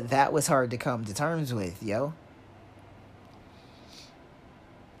 that was hard to come to terms with, yo.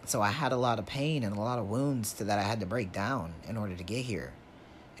 So I had a lot of pain and a lot of wounds that I had to break down in order to get here.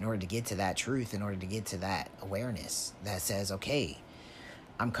 In order to get to that truth, in order to get to that awareness that says, okay,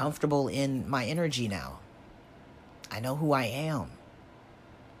 I'm comfortable in my energy now. I know who I am.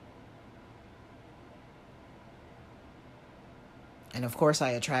 And of course I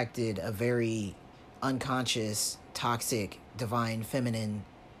attracted a very unconscious, toxic, divine, feminine.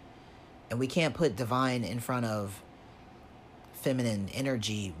 And we can't put divine in front of feminine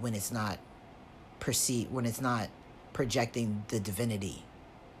energy when it's not projecting the divinity,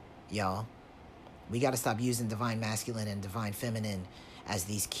 y'all. We got to stop using divine masculine and divine feminine as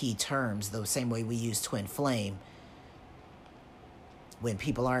these key terms, the same way we use twin flame when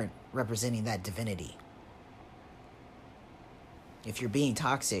people aren't representing that divinity. If you're being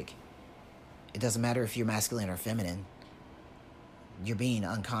toxic, it doesn't matter if you're masculine or feminine. You're being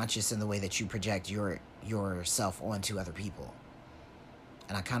unconscious in the way that you project yourself onto other people.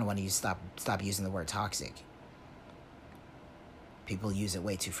 And I kind of want to stop using the word toxic. People use it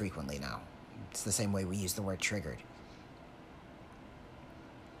way too frequently now. It's the same way we use the word triggered.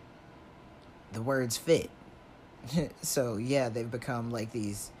 The words fit. So, yeah, they've become like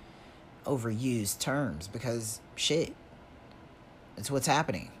these overused terms because, shit, it's what's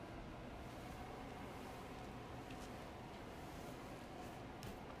happening.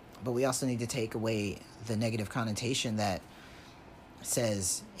 But we also need to take away the negative connotation that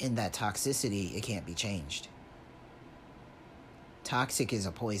says in that toxicity, it can't be changed. Toxic is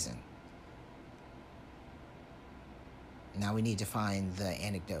a poison. Now we need to find the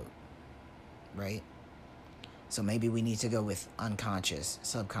antidote, right? So maybe we need to go with unconscious,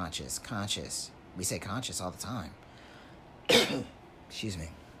 subconscious, conscious. We say conscious all the time. Excuse me.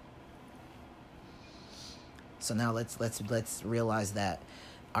 So now let's realize that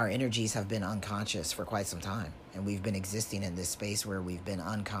our energies have been unconscious for quite some time. And we've been existing in this space where we've been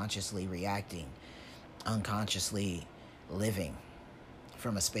unconsciously reacting, unconsciously living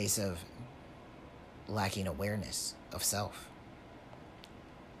from a space of lacking awareness of self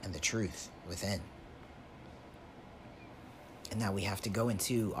and the truth within. And now we have to go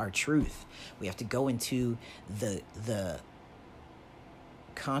into our truth. We have to go into the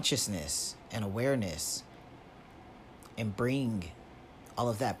consciousness and awareness and bring all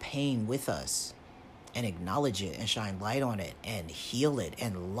of that pain with us and acknowledge it and shine light on it and heal it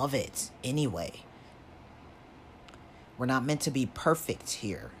and love it anyway. We're not meant to be perfect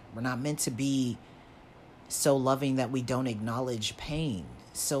here. We're not meant to be so loving that we don't acknowledge pain,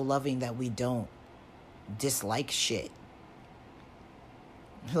 so loving that we don't dislike shit.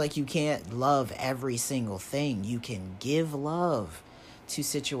 Like, you can't love every single thing. You can give love to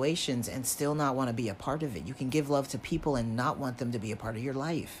situations and still not want to be a part of it. You can give love to people and not want them to be a part of your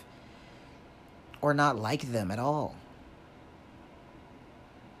life, or not like them at all.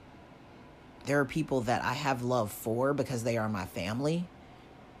 There are people that I have love for because they are my family,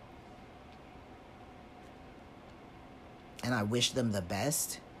 and I wish them the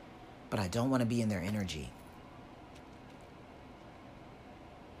best, but I don't want to be in their energy.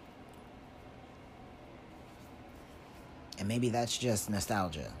 And maybe that's just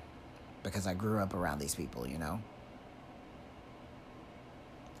nostalgia, because I grew up around these people, you know?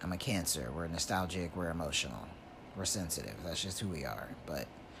 I'm a Cancer. We're nostalgic. We're emotional. We're sensitive. That's just who we are. But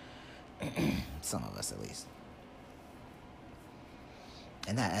some of us, at least.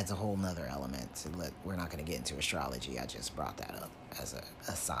 And that adds a whole nother element. We're not going to get into astrology. I just brought that up as a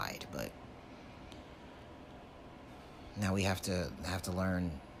aside. But now we have to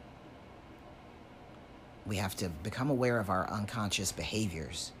learn. We have to become aware of our unconscious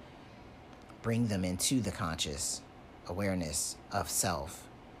behaviors, bring them into the conscious awareness of self,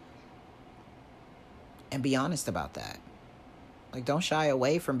 and be honest about that. Like, don't shy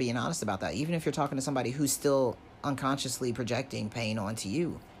away from being honest about that, even if you're talking to somebody who's still unconsciously projecting pain onto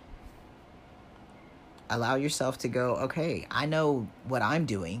you. Allow yourself to go, okay, I know what I'm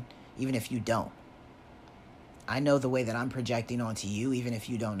doing, even if you don't. I know the way that I'm projecting onto you, even if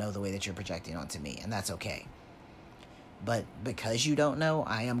you don't know the way that you're projecting onto me, and that's okay. But because you don't know,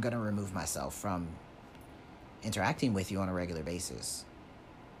 I am going to remove myself from interacting with you on a regular basis,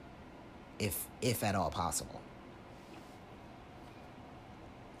 if at all possible.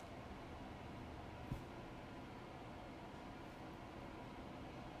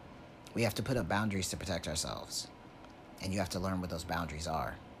 We have to put up boundaries to protect ourselves, and you have to learn what those boundaries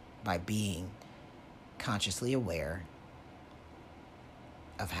are by being consciously aware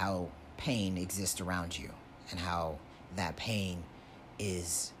of how pain exists around you and how that pain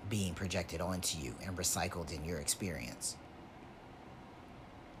is being projected onto you and recycled in your experience.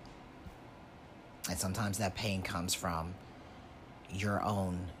 And sometimes that pain comes from your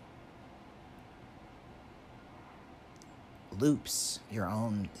own loops, your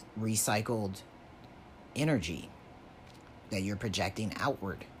own recycled energy that you're projecting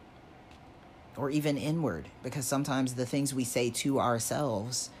outward or even inward, because sometimes the things we say to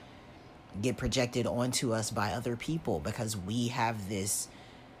ourselves get projected onto us by other people because we have this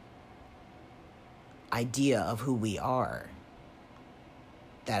idea of who we are.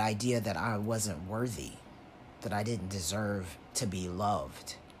 That idea that I wasn't worthy, that I didn't deserve to be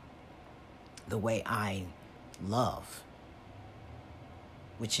loved the way I love,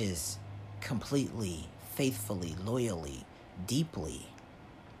 which is completely, faithfully, loyally, deeply,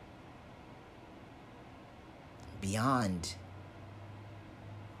 beyond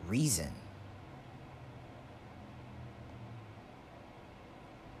reason.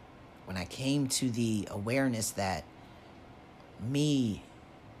 When I came to the awareness that me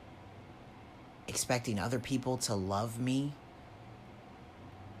expecting other people to love me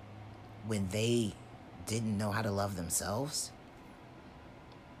when they didn't know how to love themselves,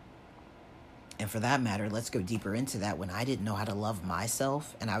 and for that matter, let's go deeper into that, when I didn't know how to love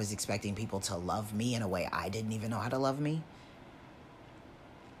myself and I was expecting people to love me in a way I didn't even know how to love me,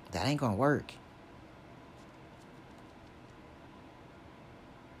 that ain't gonna work.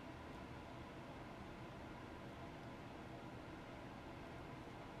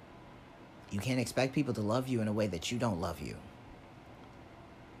 You can't expect people to love you in a way that you don't love you.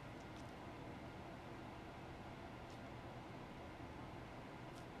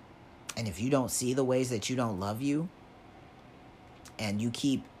 And if you don't see the ways that you don't love you, and you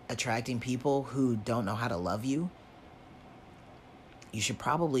keep attracting people who don't know how to love you, you should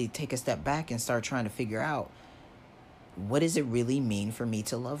probably take a step back and start trying to figure out, what does it really mean for me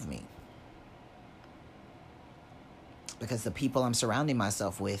to love me? Because the people I'm surrounding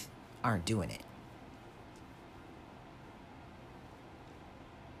myself with aren't doing it.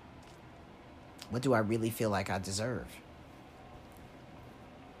 What do I really feel like I deserve?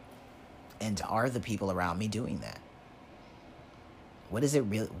 And are the people around me doing that? What is it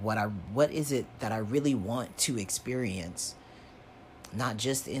that I really want to experience, not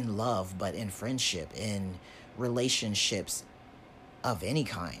just in love, but in friendship, in relationships of any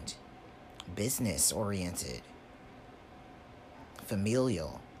kind, business oriented,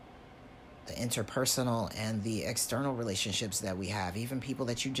 familial, the interpersonal, and the external relationships that we have. Even people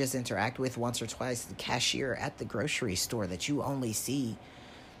that you just interact with once or twice, the cashier at the grocery store that you only see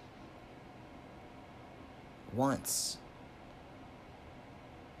once.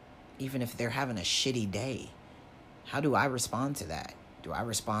 Even if they're having a shitty day, how do I respond to that? Do I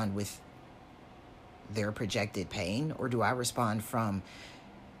respond with their projected pain, or do I respond from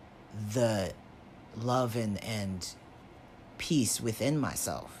the love and peace within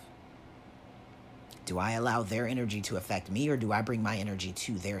myself? Do I allow their energy to affect me, or do I bring my energy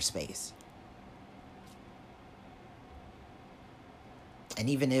to their space? And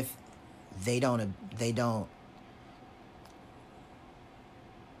even if they don't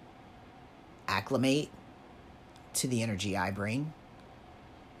acclimate to the energy I bring,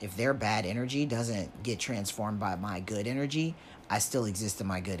 if their bad energy doesn't get transformed by my good energy, I still exist in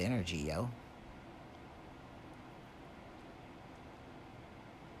my good energy, yo.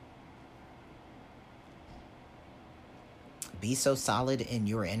 Be so solid in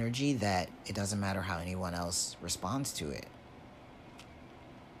your energy that it doesn't matter how anyone else responds to it.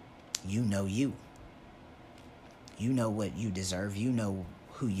 You know you. You know what you deserve. You know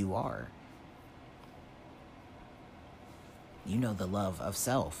who you are. You know the love of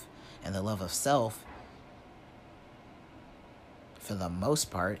self. And the love of self, for the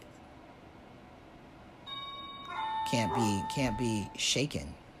most part, can't be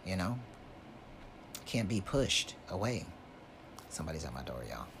shaken, you know? Can't be pushed away. Somebody's at my door,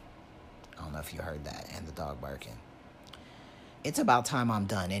 y'all. I don't know if you heard that, and the dog barking. It's about time I'm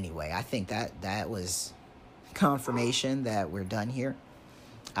done anyway. I think that was confirmation that we're done here.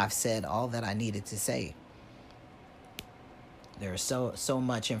 I've said all that I needed to say. There's so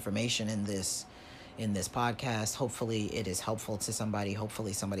much information in this podcast. Hopefully it is helpful to somebody.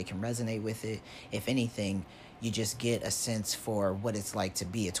 Hopefully somebody can resonate with it. If anything, you just get a sense for what it's like to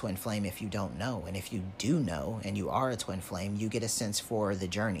be a twin flame if you don't know. And if you do know and you are a twin flame, you get a sense for the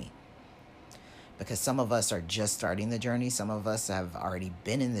journey. Because some of us are just starting the journey. Some of us have already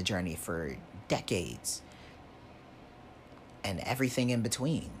been in the journey for decades. And everything in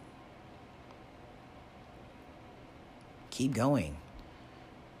between. Keep going.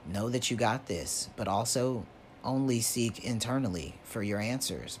 Know that you got this, but also only seek internally for your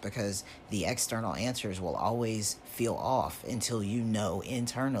answers, because the external answers will always feel off until you know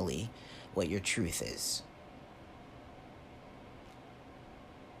internally what your truth is.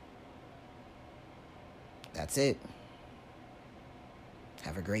 That's it.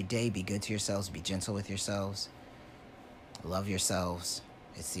 Have a great day. Be good to yourselves. Be gentle with yourselves. Love yourselves.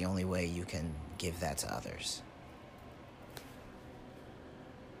 It's the only way you can give that to others.